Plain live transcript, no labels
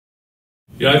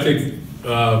Yeah, I think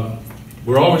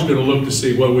we're always going to look to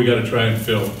see what we got to try and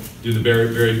fill. Do the very,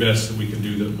 very best that we can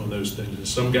do on those things. And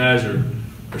some guys are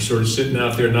sort of sitting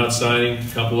out there not signing.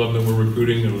 A couple of them that we're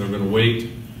recruiting and they're going to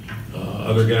wait.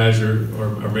 Other guys are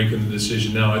making the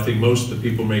decision now. I think most of the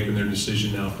people making their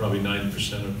decision now, probably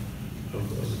 90%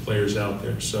 of the players out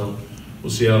there. So we'll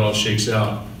see how it all shakes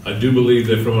out. I do believe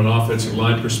that from an offensive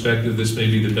line perspective, this may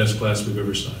be the best class we've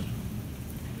ever signed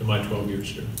in my 12 years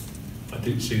here. I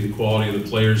think you see the quality of the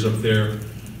players up there.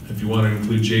 If you want to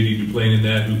include J.D. Duplain in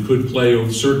that, who could play,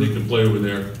 certainly could play over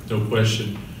there, no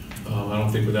question. I don't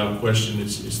think without question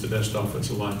it's the best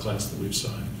offensive line class that we've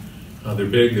signed. They're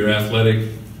big, they're athletic,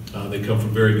 they come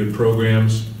from very good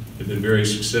programs, they've been very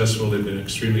successful, they've been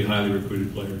extremely highly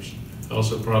recruited players. I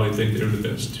also probably think they're the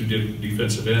best two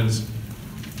defensive ends,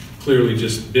 clearly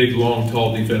just big, long,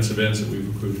 tall defensive ends that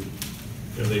we've recruited.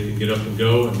 You know, they can get up and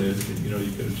go, and then, you know,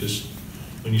 you can just,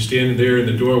 when you stand there in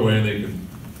the doorway and they can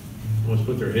once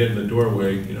put their head in the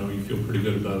doorway, you know, you feel pretty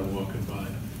good about them walking by.